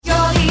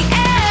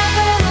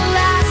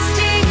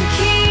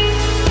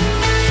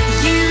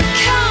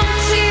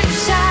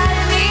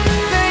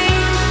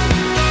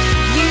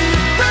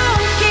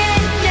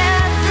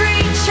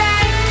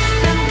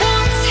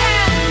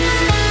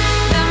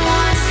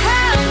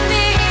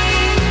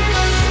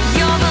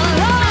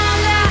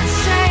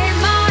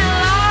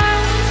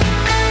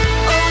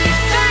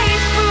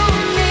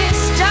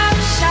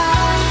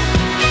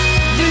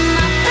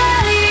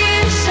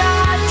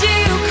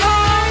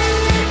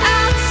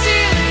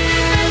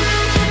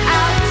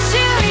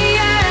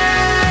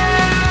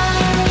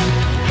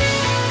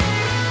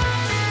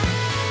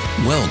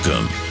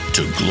Welcome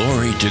to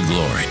Glory,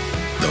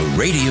 the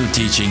radio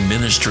teaching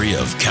ministry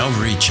of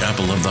Calvary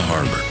Chapel of the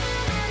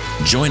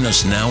Harbor. Join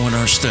us now in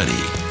our study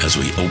as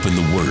we open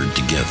the Word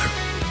together.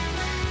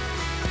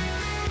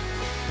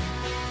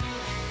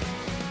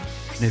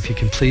 And if you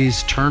can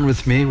please turn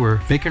with me, we're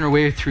making our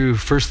way through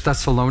 1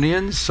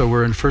 Thessalonians. So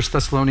we're in 1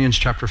 Thessalonians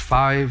chapter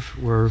 5.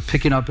 We're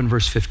picking up in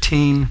verse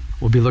 15.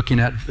 We'll be looking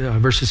at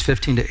verses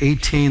 15 to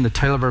 18. The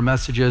title of our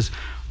message is,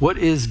 What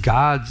is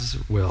God's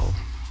Will?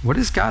 What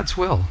is God's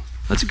will?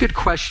 That's a good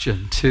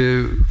question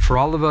for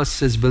all of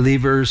us as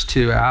believers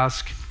to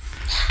ask,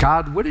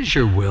 God, what is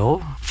your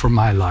will for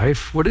my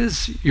life? What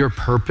is your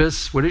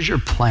purpose? What is your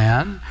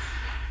plan?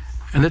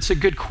 And that's a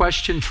good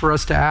question for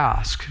us to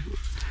ask.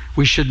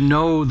 We should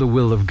know the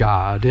will of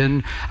God.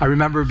 And I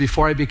remember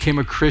before I became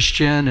a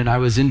Christian and I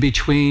was in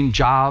between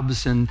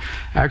jobs, and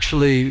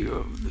actually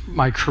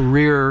my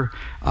career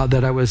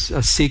that I was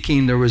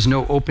seeking, there was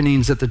no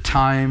openings at the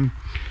time.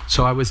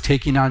 So I was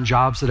taking on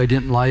jobs that I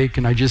didn't like,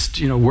 and I just,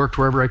 worked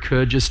wherever I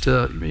could just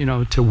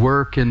to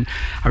work. And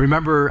I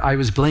remember I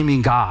was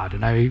blaming God,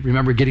 and I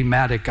remember getting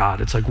mad at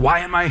God. It's like, why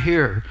am I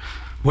here?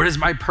 What is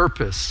my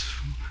purpose?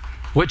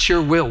 What's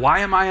your will? Why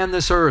am I on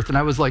this earth? And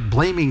I was like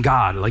blaming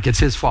God, like it's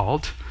his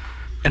fault.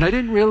 And I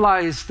didn't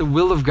realize the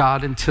will of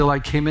God until I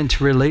came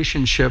into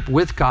relationship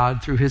with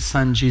God through his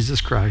son, Jesus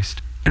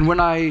Christ. And when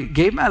I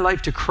gave my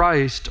life to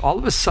Christ, all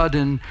of a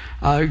sudden,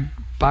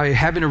 by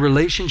having a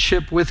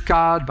relationship with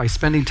God, by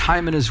spending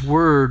time in his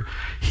word,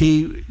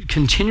 he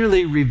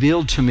continually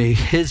revealed to me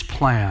his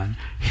plan,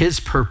 his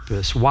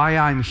purpose, why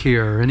I'm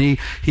here. And he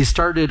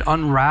started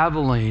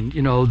unraveling,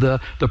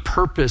 the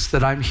purpose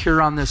that I'm here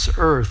on this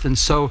earth. And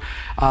so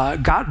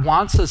God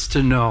wants us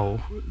to know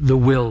the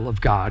will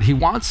of God. He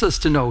wants us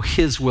to know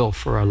his will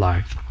for our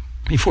life.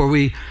 Before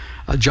we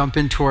jump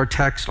into our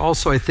text,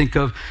 also I think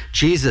of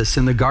Jesus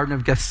in the Garden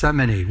of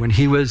Gethsemane when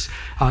he was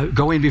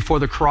going before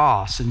the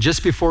cross. And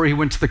just before he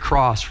went to the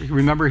cross,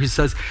 remember he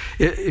says,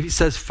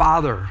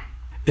 Father,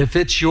 if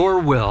it's your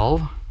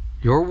will,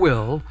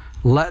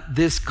 let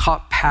this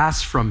cup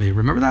pass from me.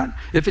 Remember that?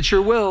 If it's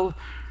your will,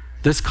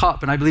 this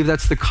cup, and I believe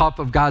that's the cup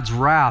of God's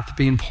wrath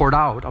being poured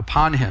out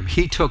upon him.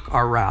 He took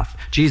our wrath.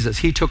 Jesus,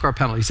 he took our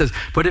penalty. He says,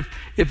 but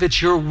if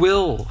it's your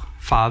will,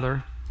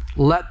 Father,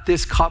 let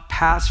this cup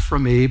pass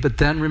from me. But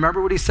then remember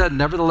what he said,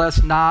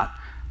 nevertheless, not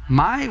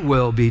my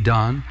will be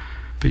done,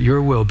 but your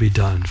will be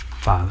done,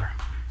 Father.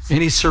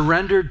 And he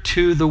surrendered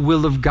to the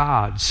will of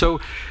God.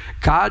 So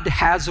God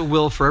has a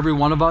will for every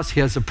one of us. He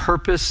has a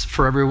purpose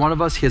for every one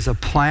of us. He has a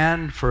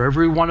plan for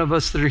every one of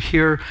us that are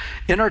here.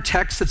 In our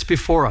text that's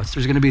before us,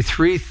 there's going to be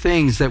three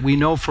things that we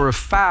know for a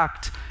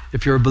fact.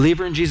 If you're a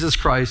believer in Jesus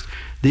Christ,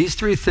 these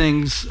three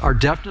things are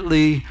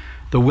definitely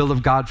the will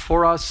of God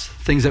for us,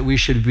 things that we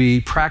should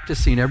be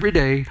practicing every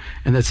day,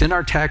 and that's in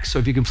our text. So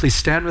if you can please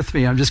stand with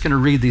me, I'm just going to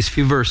read these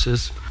few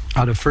verses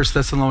out of 1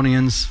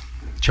 Thessalonians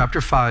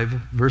chapter 5,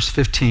 verse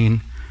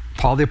 15.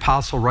 Paul the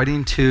Apostle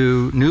writing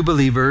to new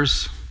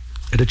believers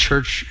at a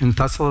church in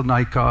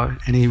Thessalonica,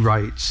 and he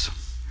writes,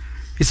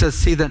 he says,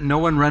 see that no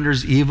one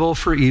renders evil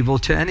for evil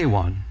to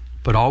anyone,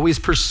 but always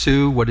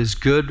pursue what is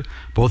good,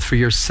 both for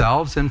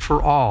yourselves and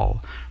for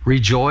all.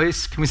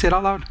 Rejoice, can we say it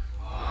out loud?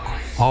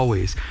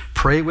 Always.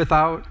 Pray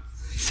without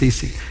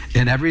ceasing.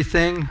 In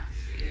everything,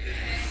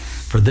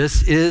 for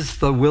this is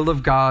the will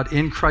of God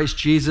in Christ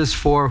Jesus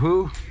for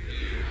who?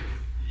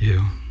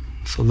 You.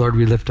 So Lord,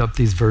 we lift up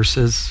these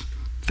verses.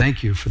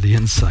 Thank you for the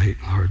insight,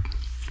 Lord,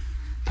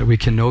 that we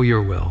can know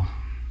your will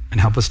and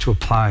help us to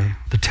apply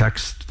the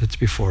text that's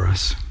before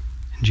us.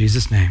 In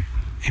Jesus' name,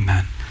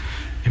 amen.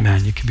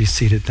 Amen. You can be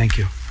seated. Thank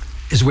you.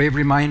 As a way of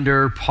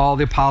reminder, Paul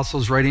the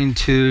Apostle is writing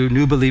to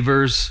new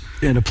believers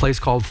in a place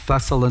called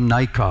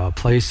Thessalonica, a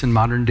place in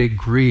modern-day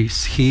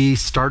Greece. He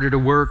started a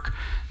work.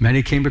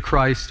 Many came to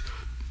Christ.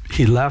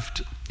 He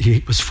left.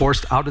 He was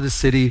forced out of the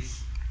city.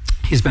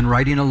 He's been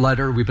writing a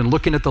letter. We've been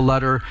looking at the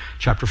letter,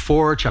 chapter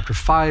 4, chapter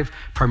 5.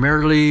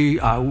 Primarily,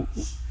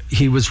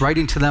 he was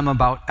writing to them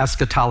about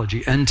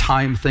eschatology, end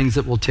time things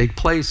that will take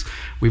place.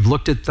 We've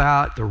looked at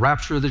that, the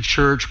rapture of the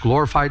church,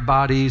 glorified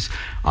bodies,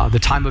 the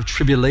time of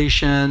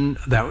tribulation,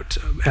 that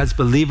as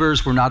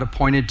believers we're not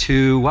appointed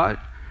to what?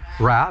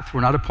 Wrath.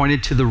 We're not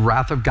appointed to the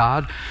wrath of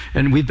God.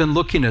 And we've been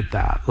looking at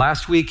that.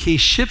 Last week he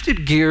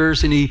shifted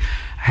gears and he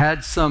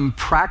had some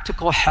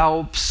practical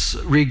helps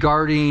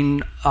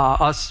regarding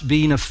us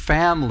being a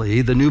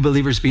family, the new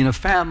believers being a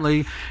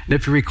family. And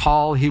if you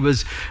recall, he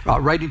was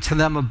writing to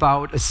them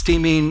about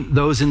esteeming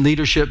those in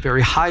leadership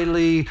very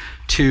highly,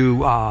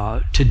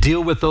 to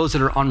deal with those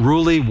that are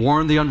unruly,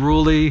 warn the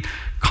unruly,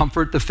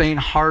 comfort the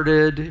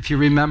faint-hearted, if you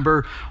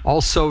remember.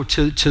 Also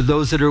to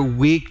those that are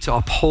weak, to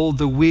uphold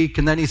the weak.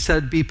 And then he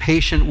said, be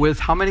patient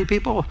with how many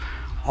people?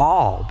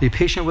 All. Be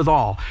patient with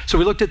all. So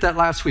we looked at that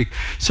last week.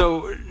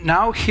 So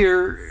now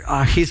here,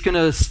 he's going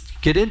to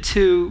get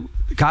into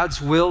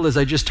God's will, as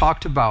I just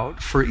talked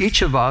about, for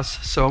each of us.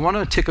 So I want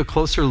to take a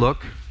closer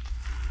look.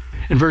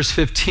 In verse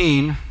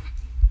 15,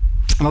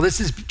 Now,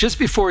 this is just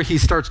before he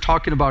starts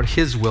talking about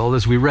his will,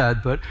 as we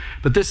read, but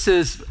this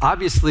is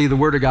obviously the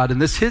word of God, and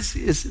this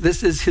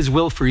is his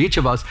will for each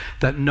of us,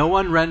 that no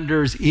one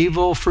renders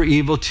evil for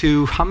evil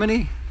to how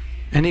many?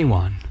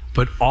 Anyone.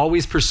 But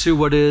always pursue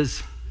what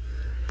is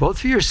both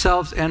for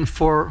yourselves and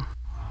for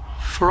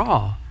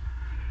all.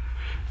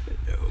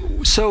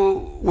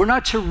 So we're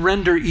not to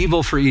render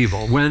evil for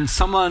evil. When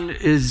someone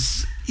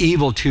is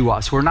evil to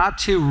us, we're not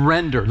to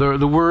render.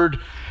 The word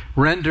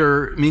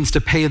render means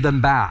to pay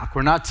them back.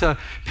 We're not to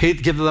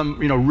give them,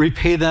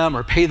 repay them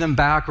or pay them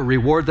back or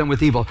reward them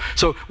with evil.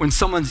 So when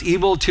someone's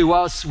evil to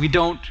us, we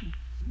don't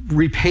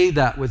repay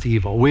that with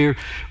evil. We're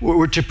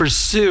to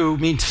pursue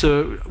means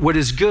to what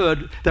is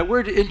good. That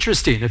word,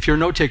 interesting, if you're a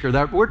note taker,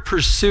 that word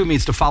pursue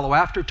means to follow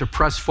after, to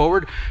press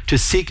forward, to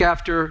seek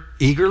after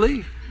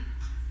eagerly,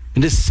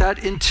 and to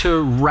set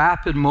into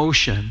rapid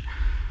motion.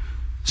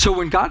 So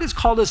when God has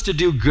called us to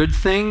do good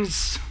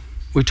things,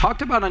 we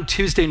talked about on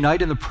Tuesday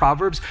night in the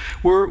Proverbs,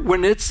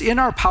 when it's in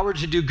our power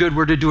to do good,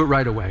 we're to do it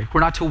right away.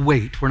 We're not to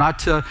wait.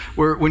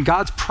 When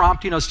God's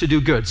prompting us to do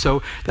good.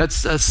 So that's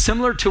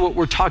similar to what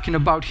we're talking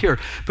about here.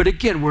 But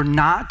again, we're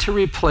not to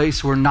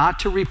replace, we're not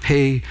to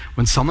repay.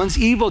 When someone's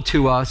evil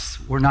to us,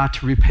 we're not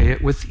to repay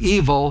it with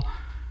evil.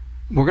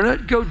 We're going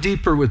to go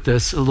deeper with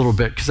this a little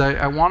bit because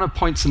I want to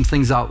point some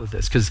things out with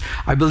this, because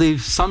I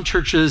believe some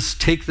churches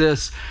take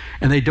this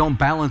and they don't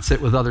balance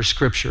it with other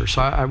scripture.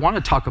 So I want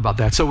to talk about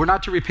that. So we're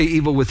not to repay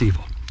evil with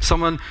evil.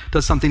 Someone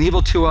does something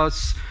evil to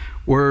us,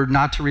 we're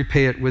not to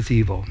repay it with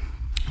evil.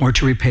 We're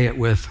to repay it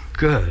with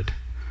good.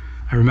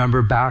 I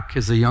remember back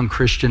as a young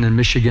Christian in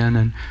Michigan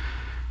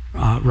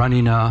and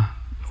running a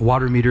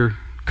water meter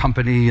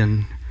company,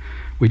 and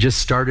we just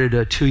started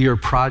a 2-year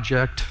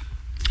project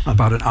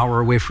about an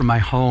hour away from my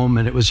home,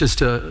 and it was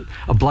just a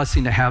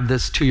blessing to have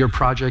this 2-year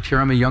project here.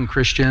 I'm a young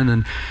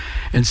Christian,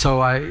 and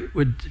so I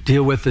would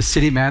deal with the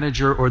city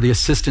manager or the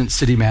assistant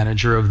city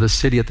manager of the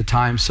city at the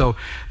time. So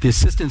the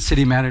assistant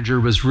city manager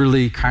was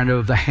really kind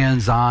of the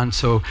hands-on.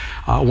 So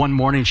one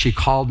morning she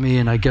called me,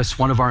 and I guess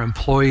one of our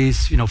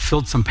employees,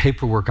 filled some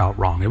paperwork out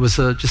wrong. It was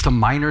just a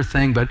minor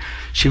thing, but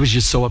she was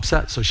just so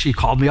upset. So she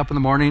called me up in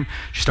the morning.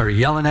 She started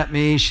yelling at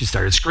me. She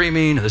started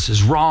screaming, "This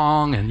is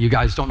wrong, and you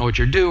guys don't know what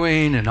you're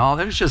doing," and all.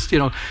 It was just,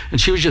 and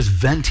she was just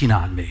venting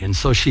on me. And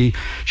so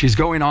she's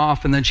going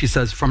off, and then she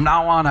says, "From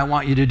now on, I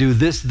want you to do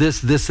this,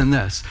 and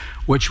this,"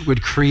 which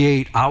would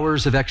create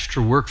hours of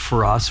extra work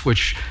for us,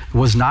 which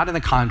was not in the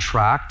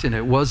contract, and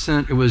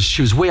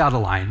she was way out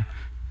of line.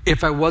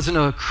 If I wasn't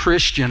a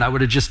Christian, I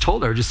would have just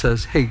told her, just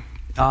says, "Hey,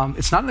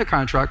 it's not in the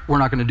contract, we're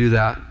not going to do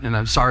that, and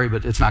I'm sorry,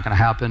 but it's not going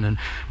to happen," and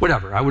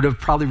whatever. I would have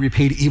probably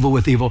repaid evil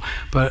with evil,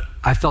 but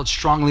I felt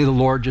strongly the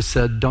Lord just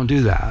said, "Don't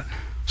do that."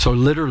 So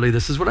literally,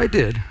 this is what I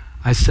did.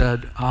 I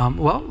said,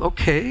 "Well,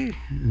 okay,"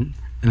 and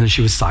then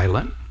she was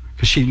silent.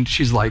 Because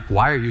she's like,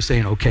 "Why are you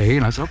saying okay?"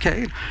 And I said,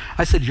 "Okay."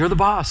 I said, "You're the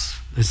boss."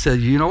 I said,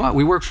 "You know what?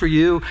 We work for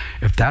you.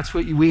 If that's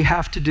what we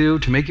have to do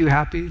to make you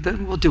happy,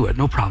 then we'll do it.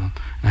 No problem."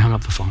 And I hung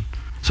up the phone.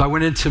 So I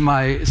went into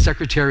my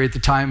secretary at the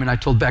time, and I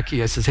told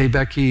Becky, I said, "Hey,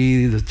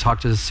 Becky,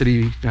 talk to the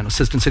city,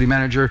 assistant city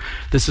manager.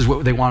 This is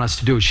what they want us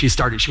to do." She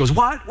goes,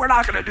 "What? We're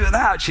not going to do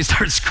that." She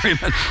started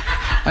screaming.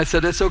 I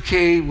said, "It's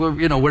okay.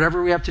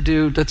 Whatever we have to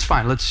do, that's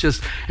fine. And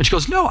she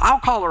goes, "No, I'll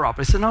call her up."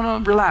 I said, No,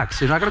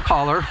 relax. You're not going to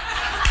call her.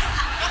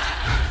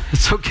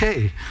 It's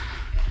okay.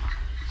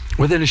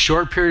 Within a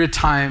short period of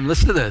time,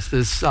 listen to this.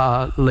 This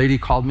lady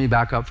called me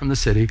back up from the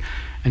city,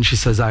 and she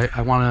says,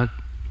 I want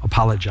to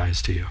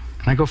apologize to you.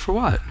 And I go, "For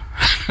what?"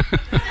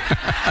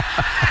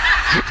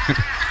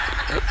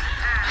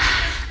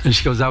 And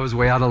she goes, "I was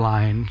way out of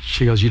line."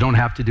 She goes, "You don't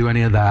have to do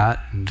any of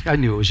that." And I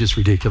knew it was just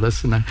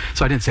ridiculous. And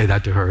so I didn't say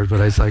that to her, but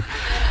I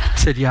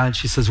said, "Yeah." And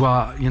she says,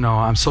 "Well,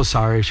 I'm so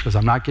sorry." She goes,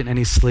 "I'm not getting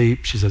any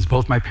sleep." She says,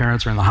 "Both my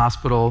parents are in the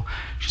hospital."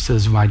 She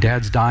says, "My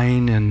dad's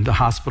dying in the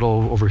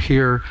hospital over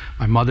here.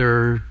 My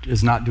mother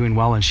is not doing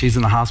well, and she's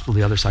in the hospital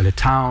the other side of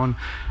town.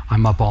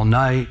 I'm up all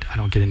night. I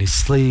don't get any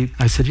sleep."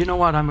 I said, "You know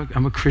what?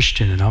 I'm a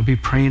Christian, and I'll be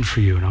praying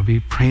for you, and I'll be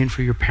praying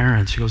for your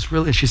parents." She goes,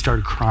 "Really?" And she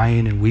started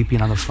crying and weeping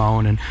on the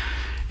phone,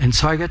 and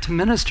so I got to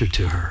minister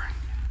to her.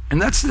 And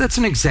that's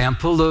an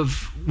example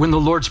of when the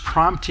Lord's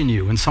prompting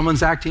you. When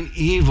someone's acting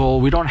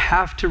evil, we don't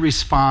have to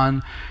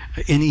respond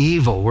in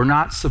evil. We're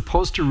not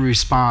supposed to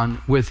respond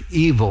with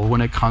evil when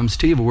it comes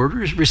to evil.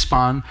 We're to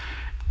respond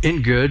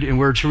in good, and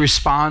we're to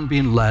respond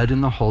being led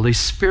in the Holy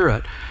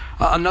Spirit.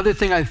 Another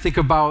thing I think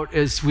about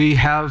is we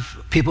have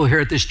people here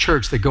at this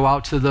church that go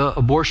out to the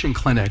abortion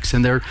clinics,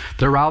 and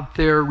they're out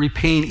there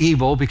repaying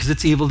evil because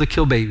it's evil to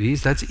kill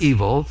babies. That's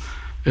evil.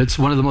 It's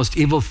one of the most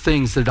evil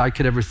things that I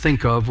could ever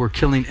think of. We're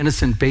killing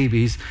innocent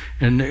babies.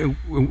 And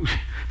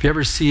if you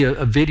ever see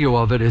a video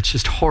of it, it's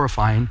just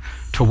horrifying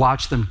to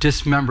watch them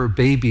dismember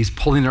babies,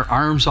 pulling their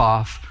arms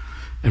off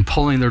and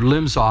pulling their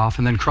limbs off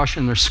and then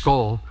crushing their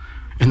skull.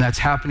 And that's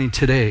happening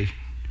today.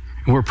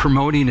 And we're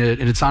promoting it,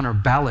 and it's on our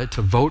ballot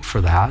to vote for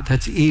that.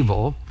 That's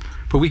evil.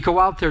 But we go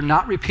out there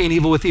not repaying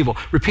evil with evil.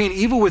 Repaying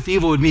evil with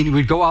evil would mean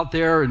we'd go out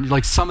there and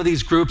like some of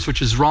these groups,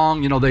 which is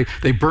wrong,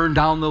 they burn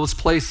down those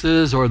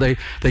places or they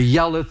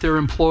yell at their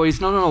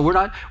employees. No, we're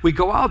not. We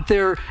go out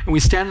there and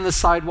we stand on the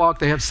sidewalk.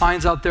 They have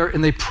signs out there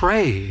and they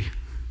pray.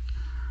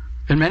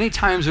 And many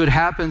times what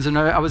happens, and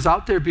I was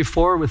out there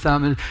before with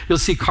them, and you'll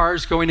see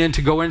cars go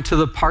into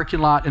the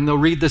parking lot and they'll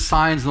read the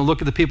signs and they'll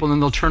look at the people and then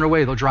they'll turn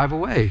away, they'll drive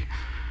away.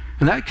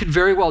 And that could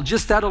very well,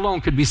 just that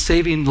alone could be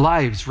saving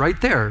lives right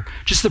there.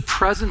 Just the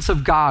presence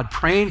of God,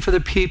 praying for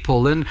the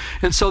people. And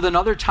so then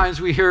other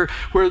times we hear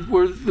where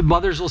the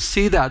mothers will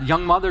see that,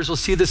 young mothers will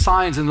see the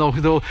signs and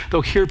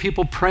they'll hear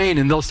people praying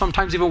and they'll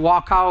sometimes even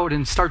walk out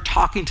and start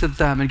talking to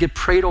them and get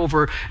prayed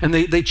over and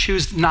they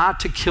choose not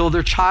to kill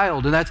their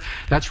child. And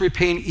that's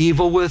repaying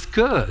evil with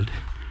good.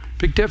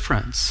 Big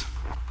difference.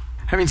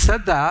 Having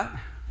said that,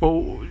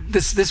 well,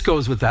 this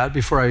goes with that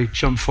before I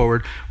jump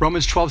forward.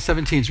 Romans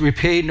 12:17,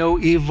 repay no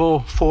evil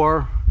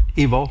for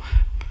evil,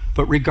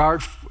 but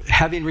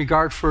having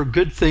regard for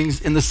good things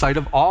in the sight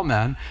of all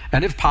men,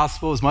 and if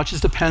possible, as much as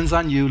depends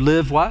on you,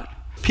 live what?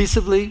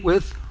 Peaceably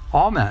with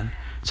all men.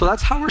 So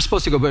that's how we're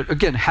supposed to go. But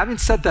again, having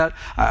said that,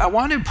 I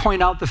want to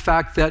point out the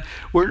fact that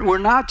we're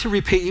not to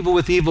repay evil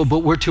with evil,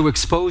 but we're to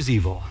expose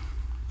evil.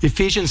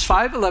 Ephesians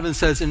 5:11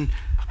 says, and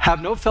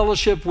have no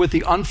fellowship with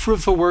the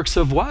unfruitful works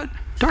of what?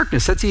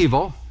 Darkness. That's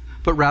evil.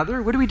 But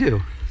rather, what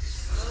do?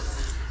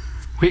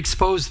 We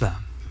expose them.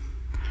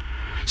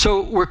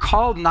 So we're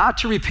called not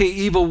to repay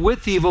evil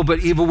with evil, but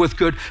evil with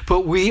good.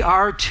 But we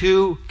are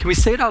to, can we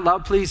say it out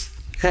loud, please?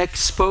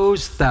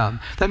 Expose them.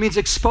 That means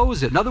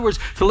expose it. In other words,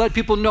 to let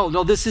people know,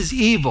 no, this is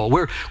evil.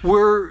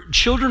 We're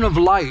children of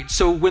light.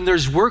 So when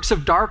there's works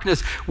of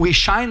darkness, we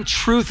shine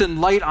truth and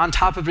light on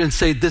top of it and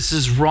say, this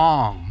is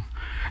wrong.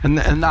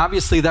 And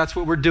obviously that's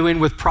what we're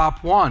doing with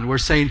Prop 1. We're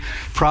saying,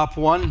 Prop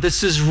 1,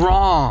 this is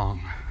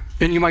wrong.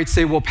 And you might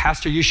say, well,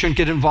 Pastor, you shouldn't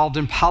get involved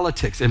in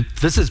politics. And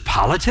this is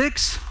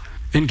politics?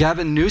 And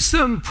Gavin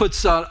Newsom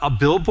puts a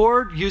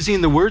billboard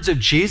using the words of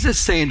Jesus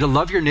saying to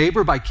love your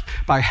neighbor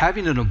by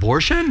having an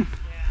abortion?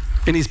 Yeah.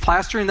 And he's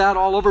plastering that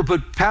all over.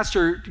 But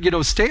Pastor,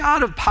 stay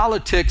out of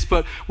politics,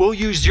 but we'll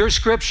use your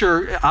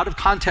scripture out of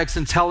context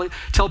and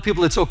tell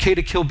people it's okay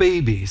to kill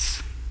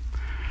babies.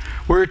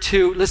 We're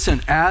to,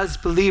 listen, as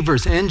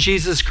believers in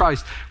Jesus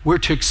Christ, we're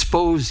to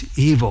expose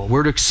evil.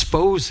 We're to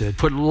expose it,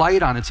 put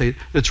light on it, say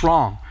it's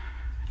wrong.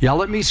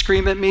 Yell at me,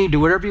 scream at me, do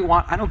whatever you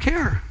want. I don't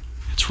care.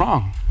 It's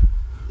wrong.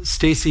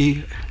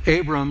 Stacey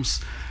Abrams,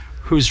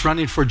 who's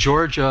running for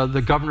Georgia,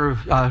 the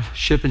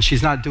governorship, and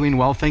she's not doing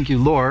well, thank you,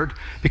 Lord.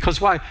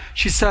 Because why?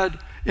 She said,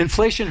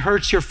 inflation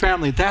hurts your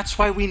family. That's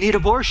why we need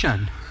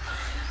abortion.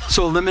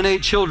 So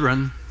eliminate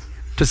children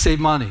to save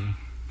money.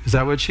 Is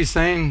that what she's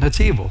saying? That's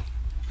evil.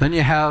 Then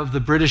you have the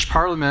British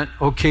Parliament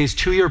okays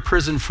 2-year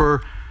prison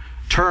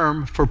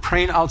term for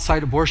praying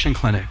outside abortion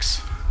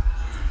clinics.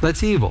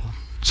 That's evil.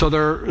 So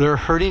they're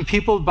hurting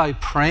people by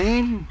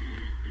praying,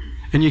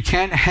 and you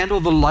can't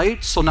handle the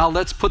light, so now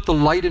let's put the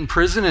light in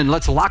prison and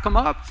let's lock them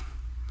up.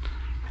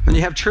 And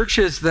you have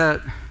churches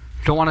that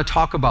don't want to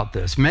talk about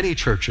this. Many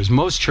churches,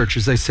 most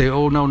churches, they say,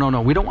 oh,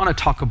 no, we don't want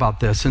to talk about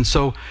this. And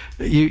so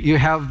you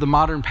have the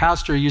modern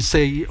pastor, you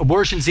say,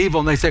 abortion's evil,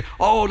 and they say,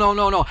 oh,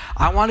 no,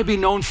 I want to be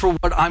known for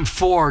what I'm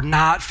for,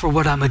 not for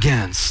what I'm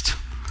against.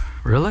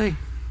 Really?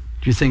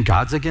 Do you think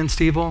God's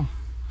against evil?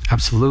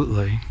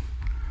 Absolutely.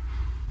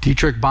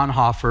 Dietrich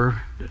Bonhoeffer,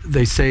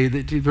 they say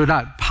that we're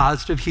not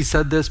positive he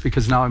said this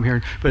because now I'm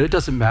hearing, but it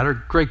doesn't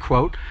matter. Great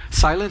quote.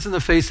 Silence in the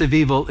face of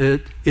evil,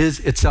 it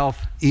is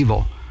itself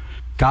evil.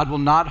 God will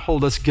not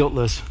hold us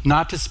guiltless.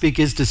 Not to speak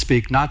is to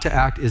speak. Not to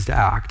act is to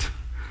act.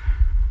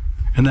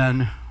 And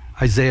then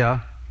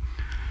Isaiah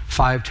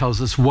 5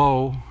 tells us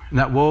woe, and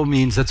that woe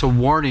means that's a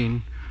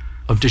warning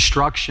of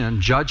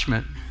destruction,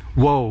 judgment.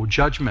 Woe,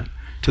 judgment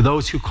to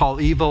those who call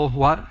evil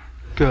what?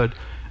 Good.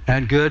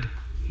 And good,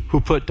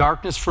 who put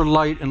darkness for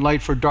light and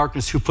light for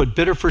darkness, who put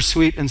bitter for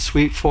sweet and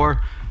sweet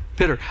for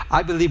bitter.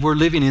 I believe we're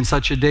living in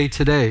such a day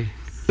today.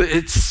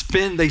 They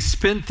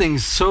spin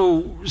things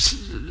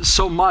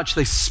so much.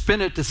 They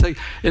spin it to say,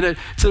 so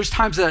there's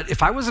times that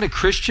if I wasn't a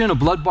Christian, a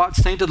blood-bought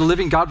saint of the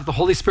living God with the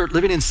Holy Spirit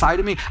living inside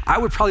of me, I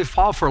would probably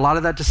fall for a lot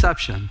of that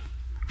deception.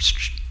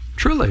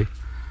 Truly.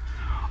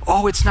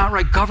 Oh, it's not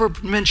right.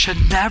 Government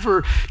should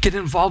never get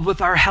involved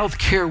with our health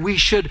care. We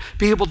should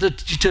be able to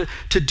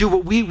do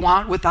what we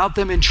want without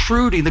them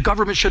intruding. The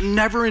government should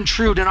never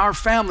intrude in our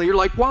family. You're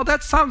like, well,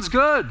 that sounds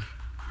good.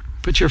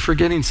 But you're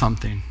forgetting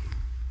something.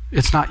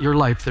 It's not your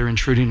life they're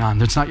intruding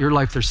on. It's not your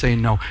life they're saying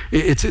no.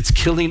 It's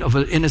killing of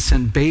an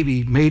innocent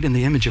baby made in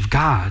the image of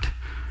God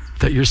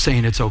that you're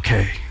saying it's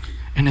okay.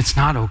 And it's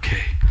not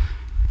okay.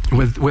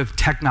 With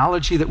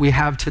technology that we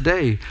have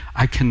today,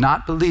 I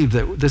cannot believe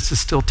that this is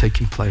still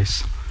taking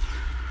place.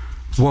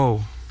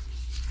 Whoa,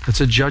 that's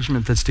a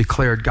judgment that's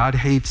declared. God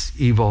hates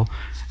evil,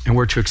 and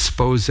we're to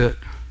expose it.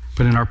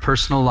 But in our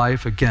personal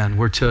life, again,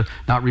 we're to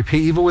not repay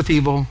evil with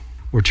evil.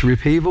 We're to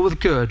repay evil with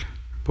good.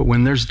 But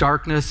when there's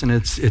darkness and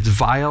it's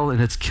vile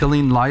and it's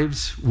killing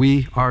lives,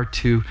 we are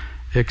to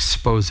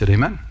expose it.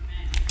 Amen?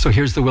 So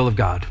here's the will of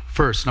God.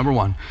 First, number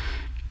one,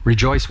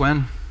 Rejoice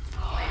when?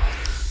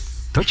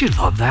 Always. Don't you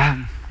love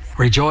that?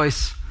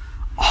 Rejoice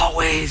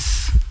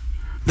always.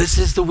 This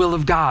is the will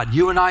of God.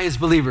 You and I as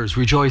believers,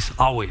 rejoice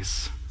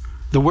always.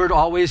 The word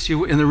always,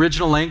 in the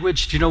original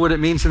language, do you know what it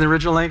means in the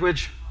original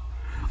language?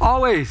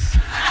 Always.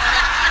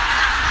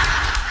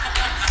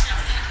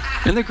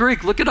 In the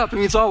Greek, look it up, it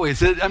means always.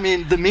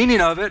 The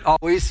meaning of it,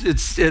 always,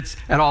 it's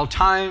at all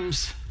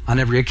times, on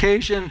every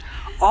occasion,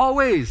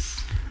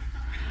 always.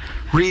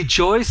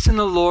 Rejoice in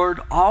the Lord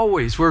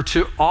always. We're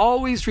to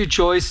always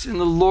rejoice in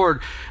the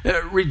Lord.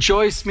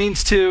 Rejoice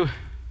means to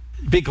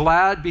be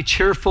glad, be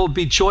cheerful,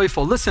 be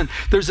joyful. Listen,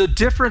 there's a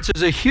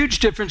huge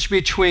difference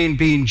between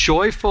being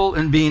joyful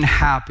and being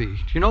happy.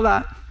 Do you know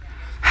that?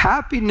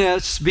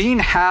 Happiness, being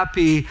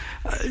happy,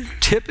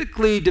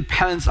 typically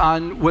depends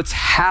on what's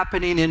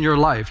happening in your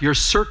life, your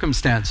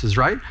circumstances,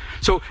 right?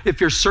 So if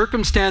your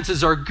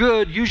circumstances are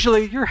good,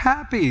 usually you're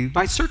happy.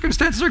 My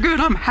circumstances are good,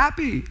 I'm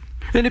happy.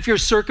 And if your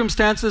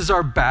circumstances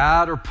are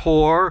bad or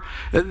poor,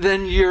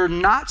 then you're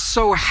not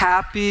so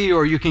happy,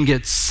 or you can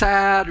get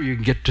sad, or you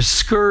can get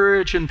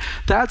discouraged, and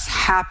that's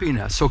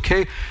happiness,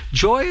 okay?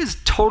 Joy is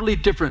totally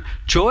different.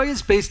 Joy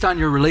is based on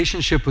your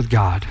relationship with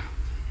God.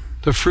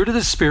 The fruit of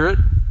the Spirit,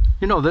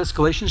 you know this,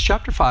 Galatians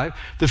chapter 5,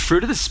 the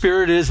fruit of the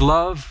Spirit is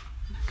love.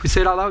 Can we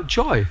say it out loud?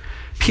 Joy,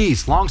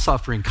 peace,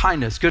 long-suffering,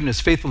 kindness, goodness,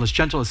 faithfulness,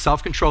 gentleness,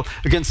 self-control.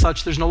 Against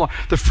such there's no law.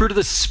 The fruit of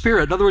the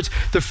Spirit. In other words,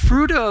 the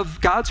fruit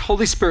of God's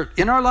Holy Spirit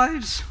in our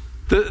lives,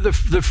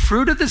 the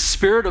fruit of the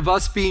Spirit of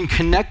us being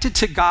connected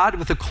to God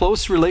with a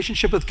close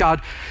relationship with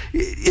God,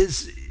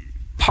 is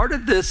part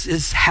of this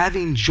is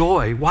having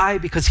joy. Why?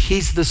 Because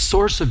He's the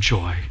source of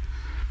joy.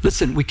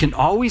 Listen, we can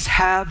always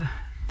have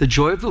the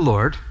joy of the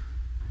Lord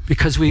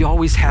because we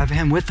always have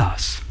Him with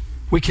us.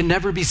 We can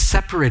never be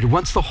separated.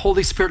 Once the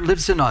Holy Spirit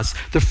lives in us,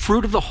 the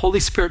fruit of the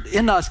Holy Spirit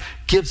in us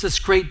gives us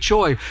great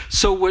joy.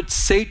 So what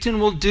Satan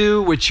will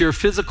do, what your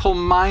physical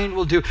mind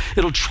will do,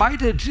 it'll try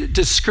to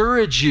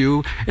discourage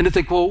you and to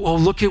think, well,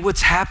 look at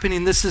what's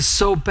happening. This is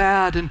so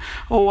bad. And,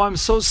 I'm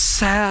so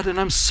sad, and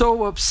I'm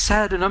so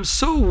upset, and I'm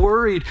so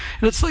worried.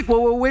 And it's like,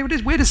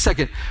 wait a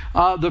second.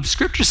 The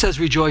scripture says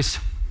rejoice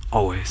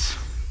always.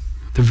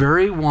 The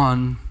very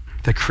one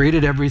that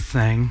created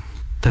everything,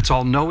 that's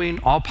all-knowing,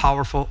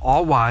 all-powerful,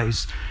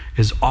 all-wise,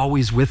 is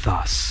always with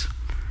us.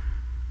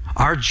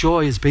 Our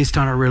joy is based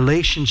on our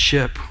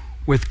relationship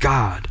with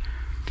God,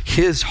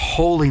 His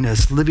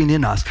holiness living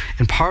in us.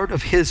 And part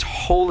of His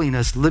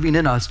holiness living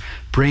in us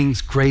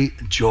brings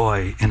great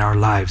joy in our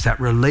lives,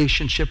 that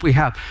relationship we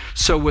have.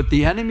 So what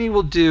the enemy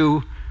will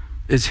do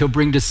is he'll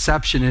bring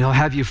deception, and he'll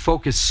have you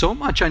focus so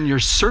much on your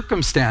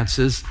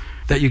circumstances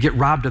that you get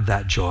robbed of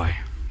that joy.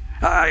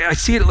 I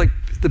see it like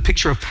the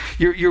picture of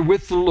you're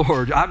with the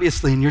Lord,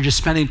 obviously, and you're just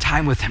spending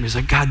time with Him. He's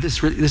like, God,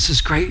 this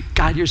is great.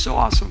 God, you're so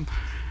awesome.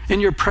 In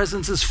your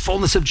presence is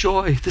fullness of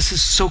joy. This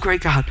is so great,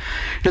 God.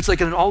 And it's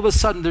like, and all of a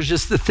sudden, there's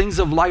just the things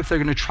of life that are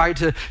going to try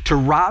to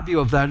rob you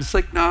of that. And it's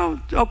like, no,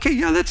 okay,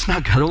 yeah, that's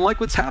not good. I don't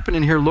like what's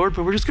happening here, Lord,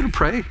 but we're just going to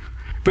pray.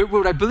 But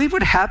what I believe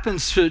what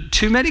happens to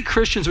too many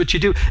Christians, what you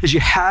do is you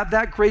have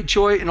that great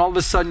joy, and all of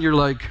a sudden you're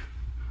like,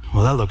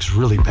 well, that looks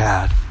really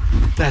bad.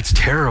 That's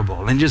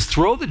terrible. And just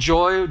throw the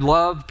joy,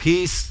 love,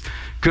 peace,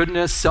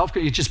 goodness,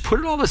 you just put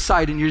it all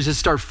aside, and you just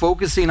start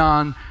focusing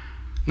on,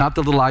 not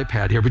the little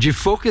iPad here, but you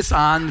focus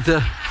on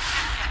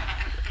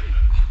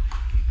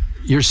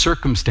your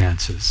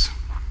circumstances.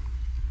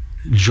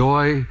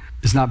 Joy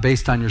is not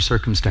based on your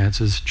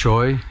circumstances.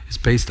 Joy is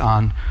based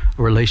on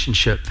a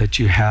relationship that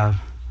you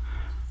have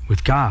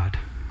with God.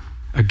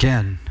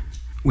 Again,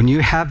 when you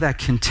have that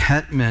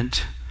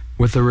contentment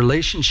with a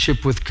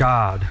relationship with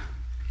God,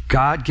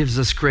 God gives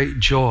us great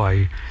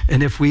joy.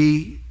 And if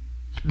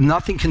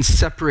nothing can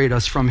separate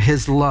us from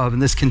His love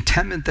and this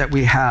contentment that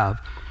we have.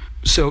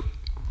 So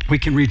we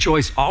can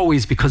rejoice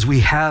always because we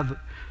have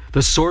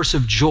the source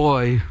of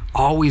joy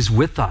always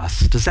with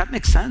us. Does that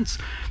make sense?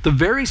 The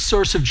very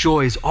source of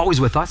joy is always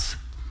with us.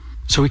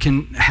 So we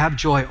can have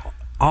joy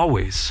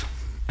always.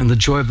 And the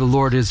joy of the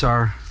Lord is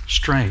our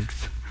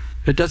strength.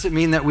 It doesn't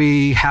mean that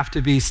we have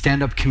to be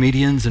stand-up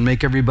comedians and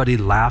make everybody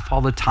laugh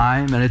all the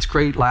time. And it's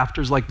great.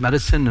 Laughter's like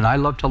medicine, and I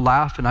love to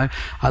laugh. And I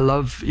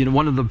love,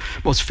 one of the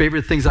most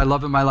favorite things I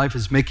love in my life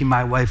is making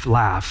my wife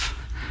laugh.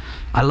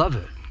 I love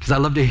it because I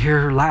love to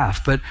hear her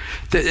laugh. But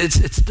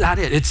it's not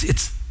it.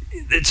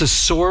 It's a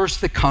source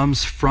that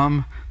comes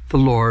from the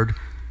Lord,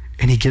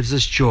 and He gives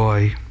us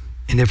joy.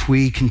 And if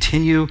we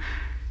continue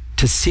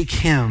to seek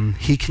Him,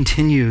 He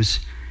continues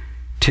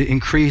to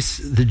increase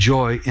the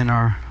joy in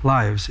our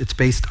lives. It's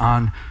based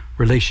on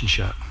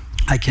relationship.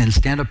 I can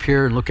stand up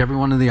here and look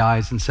everyone in the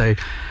eyes and say,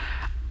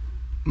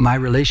 my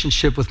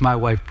relationship with my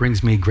wife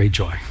brings me great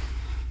joy.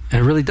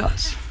 And it really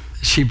does.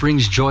 She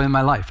brings joy in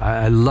my life.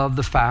 I love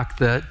the fact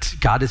that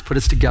God has put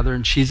us together,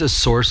 and she's a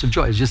source of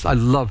joy. I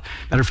love,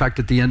 matter of fact,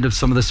 at the end of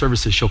some of the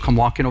services, she'll come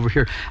walking over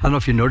here. I don't know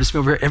if you notice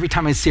me over here. Every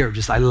time I see her,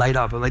 I light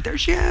up. I'm like, there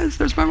she is.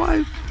 There's my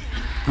wife.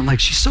 I'm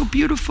like, she's so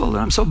beautiful, and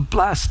I'm so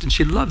blessed, and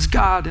she loves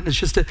God, and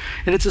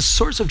it's a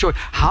source of joy.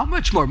 How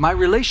much more? My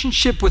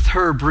relationship with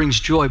her brings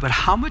joy, but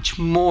how much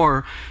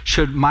more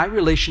should my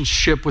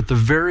relationship with the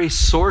very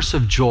source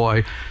of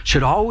joy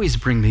should always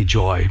bring me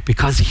joy?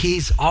 Because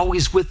he's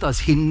always with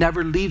us. He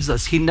never leaves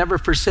us. He never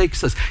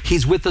forsakes us.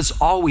 He's with us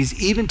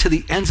always, even to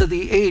the ends of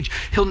the age.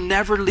 He'll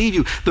never leave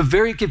you.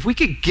 If we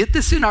could get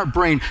this in our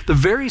brain, the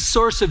very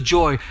source of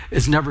joy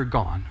is never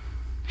gone.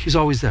 He's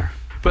always there.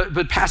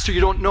 But Pastor,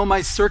 you don't know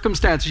my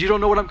circumstances. You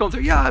don't know what I'm going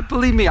through. Yeah,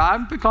 believe me,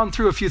 I've gone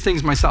through a few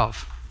things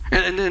myself.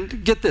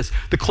 And get this,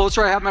 the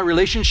closer I have my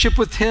relationship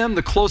with him,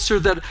 the closer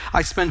that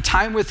I spend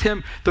time with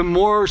him, the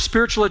more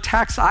spiritual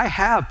attacks I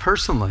have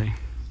personally.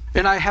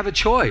 And I have a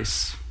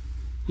choice.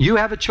 You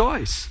have a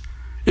choice.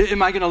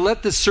 Am I going to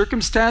let the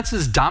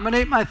circumstances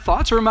dominate my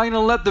thoughts, or am I going to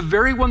let the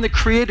very one that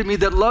created me,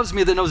 that loves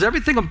me, that knows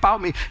everything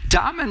about me,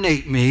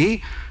 dominate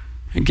me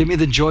and give me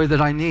the joy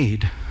that I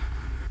need?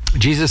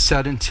 Jesus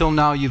said, until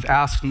now you've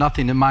asked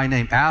nothing in my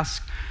name.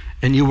 Ask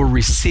and you will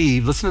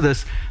receive. Listen to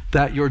this,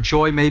 that your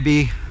joy may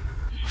be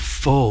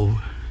full.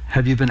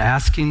 Have you been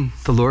asking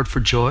the Lord for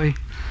joy?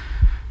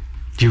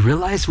 Do you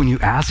realize when you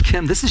ask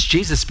him, this is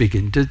Jesus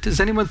speaking. Does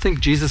anyone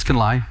think Jesus can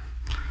lie?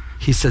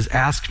 He says,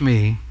 ask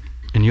me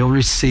and you'll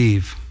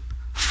receive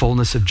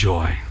fullness of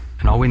joy.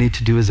 And all we need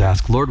to do is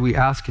ask. Lord, we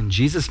ask in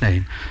Jesus'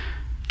 name,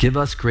 give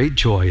us great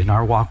joy in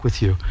our walk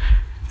with you.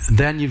 And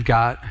then you've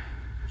got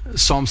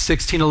Psalm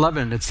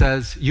 16:11, it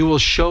says, you will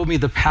show me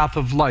the path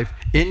of life.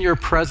 In your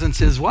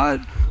presence is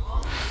what?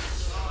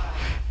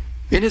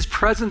 In his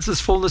presence is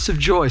fullness of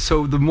joy.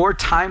 So the more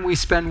time we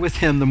spend with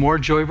him, the more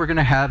joy we're going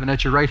to have. And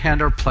at your right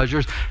hand are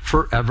pleasures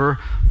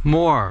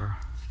forevermore.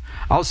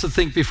 I also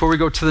think before we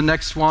go to the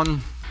next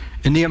one,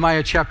 in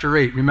Nehemiah chapter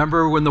 8,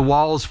 remember when the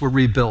walls were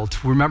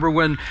rebuilt? Remember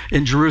when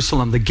in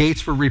Jerusalem the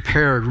gates were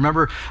repaired?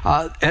 Remember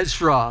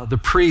Ezra, the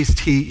priest,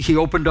 he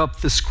opened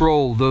up the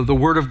scroll, the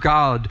word of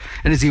God.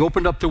 And as he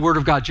opened up the word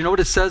of God, do you know what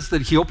it says?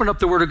 That he opened up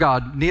the word of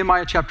God,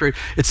 Nehemiah chapter 8,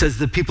 it says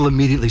the people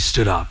immediately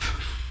stood up.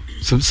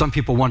 So some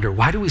people wonder,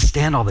 why do we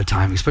stand all the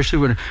time? Especially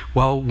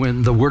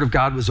when the word of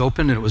God was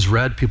open and it was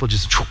read, people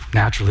just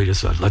naturally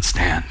just said, let's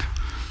stand.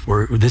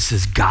 This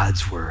is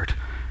God's word.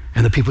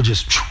 And the people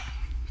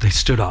they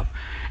stood up.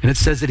 And it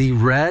says that he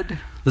read,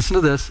 listen to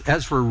this,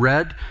 Ezra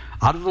read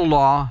out of the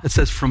law, it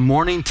says from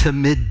morning to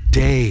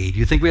midday. Do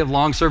you think we have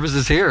long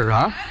services here,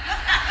 huh?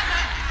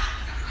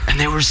 And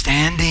they were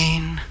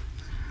standing.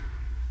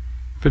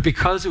 But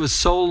because it was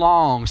so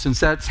long since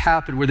that's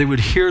happened, where they would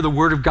hear the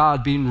word of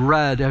God being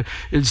read,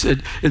 and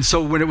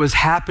so when it was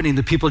happening,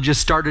 the people just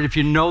started, if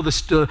you know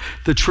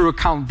the true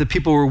account, the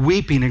people were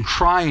weeping and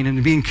crying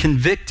and being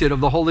convicted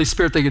of the Holy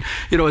Spirit. Thinking,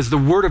 as the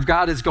word of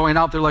God is going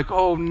out, they're like,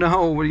 oh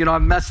no, I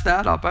messed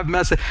that up, I've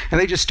messed it. And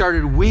they just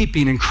started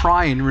weeping and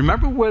crying.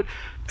 Remember what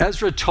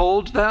Ezra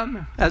told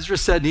them? Ezra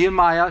said,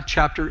 Nehemiah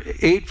chapter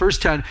 8, verse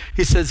 10,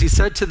 he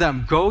said to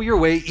them, go your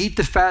way, eat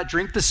the fat,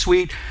 drink the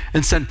sweet,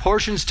 and send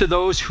portions to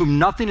those whom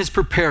nothing is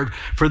prepared.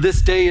 For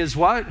this day is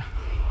what?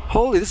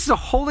 Holy. This is a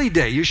holy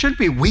day. You shouldn't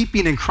be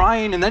weeping and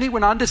crying. And then he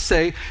went on to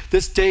say,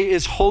 this day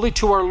is holy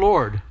to our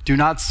Lord. Do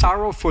not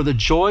sorrow, for the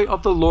joy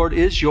of the Lord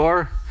is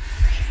your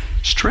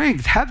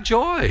strength. Have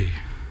joy.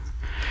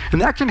 And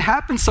that can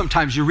happen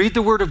sometimes. You read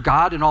the word of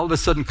God and all of a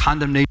sudden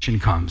condemnation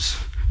comes.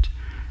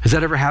 Has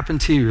that ever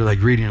happened to you? You're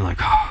like reading, you're like,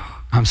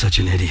 oh, I'm such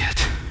an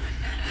idiot.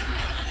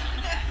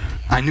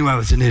 I knew I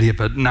was an idiot,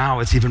 but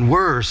now it's even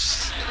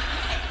worse.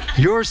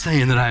 You're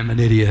saying that I'm an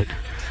idiot.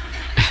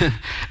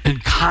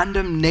 And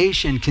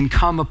condemnation can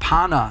come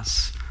upon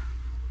us.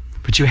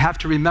 But you have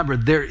to remember,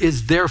 there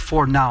is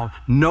therefore now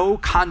no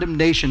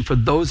condemnation for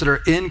those that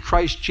are in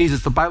Christ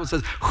Jesus. The Bible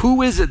says,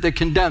 who is it that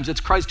condemns?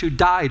 It's Christ who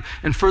died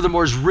and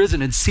furthermore is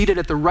risen and seated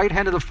at the right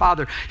hand of the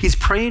Father. He's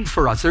praying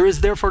for us. There is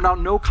therefore now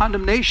no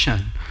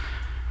condemnation.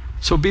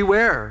 So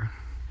beware.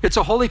 It's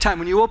a holy time.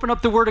 When you open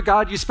up the word of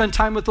God, you spend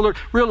time with the Lord.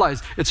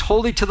 Realize it's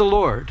holy to the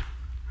Lord.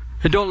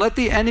 And don't let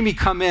the enemy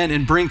come in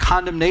and bring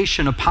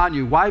condemnation upon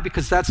you. Why?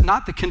 Because that's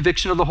not the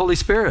conviction of the Holy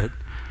Spirit.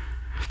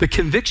 The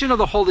conviction of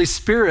the Holy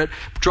Spirit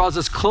draws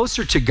us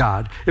closer to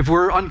God. If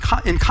we're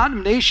in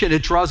condemnation,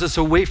 it draws us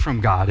away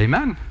from God.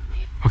 Amen?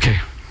 Okay.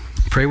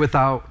 Pray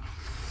without.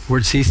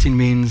 Word ceasing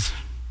means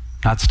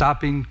not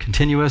stopping,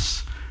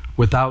 continuous,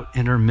 without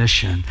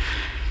intermission.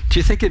 Do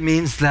you think it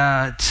means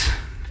that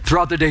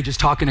throughout the day just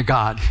talking to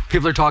God?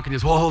 People are talking to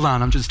us, well, hold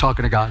on, I'm just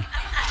talking to God.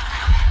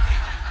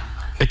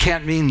 It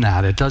can't mean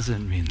that. It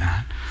doesn't mean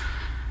that.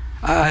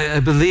 I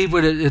believe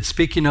what it's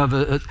speaking of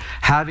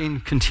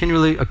having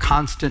continually a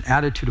constant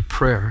attitude of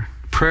prayer.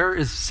 Prayer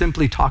is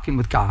simply talking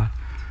with God.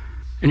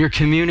 And you're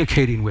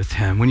communicating with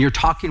him. When you're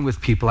talking with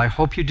people, I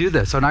hope you do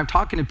this. When I'm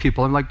talking to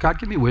people, I'm like, God,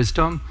 give me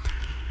wisdom.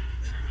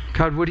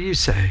 God, what do you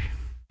say?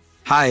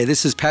 Hi,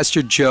 this is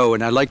Pastor Joe,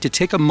 and I'd like to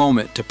take a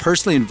moment to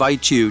personally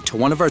invite you to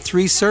one of our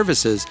 3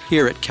 services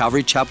here at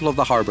Calvary Chapel of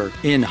the Harbor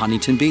in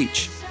Huntington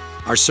Beach.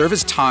 Our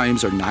service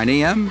times are 9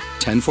 a.m.,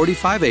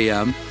 10:45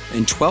 a.m.,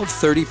 and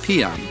 12:30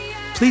 p.m.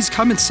 Please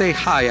come and say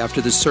hi after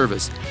the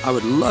service. I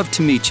would love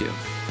to meet you.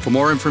 For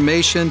more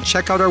information,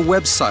 check out our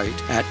website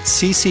at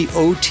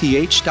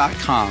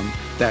ccoth.com.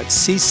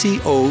 That's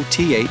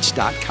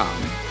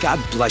ccoth.com. God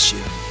bless you.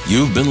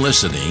 You've been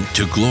listening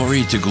to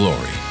Glory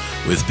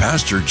with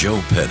Pastor Joe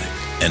Pettick,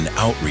 an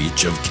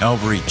outreach of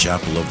Calvary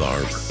Chapel of the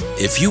Harbor.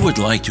 If you would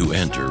like to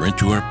enter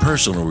into a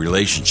personal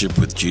relationship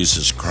with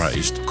Jesus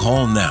Christ,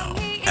 call now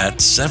at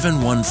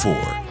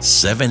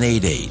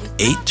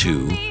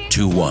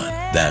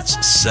 714-788-8221. That's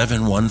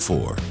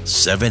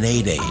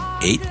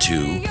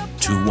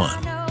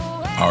 714-788-8221.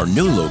 Our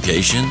new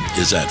location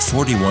is at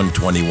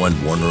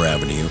 4121 Warner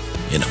Avenue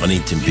in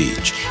Huntington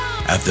Beach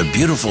at the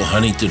beautiful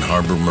Huntington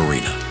Harbor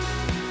Marina.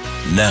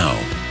 Now,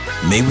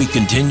 may we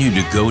continue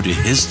to go to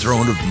His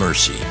throne of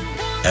mercy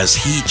as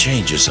He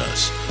changes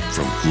us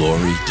from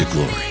glory to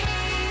glory.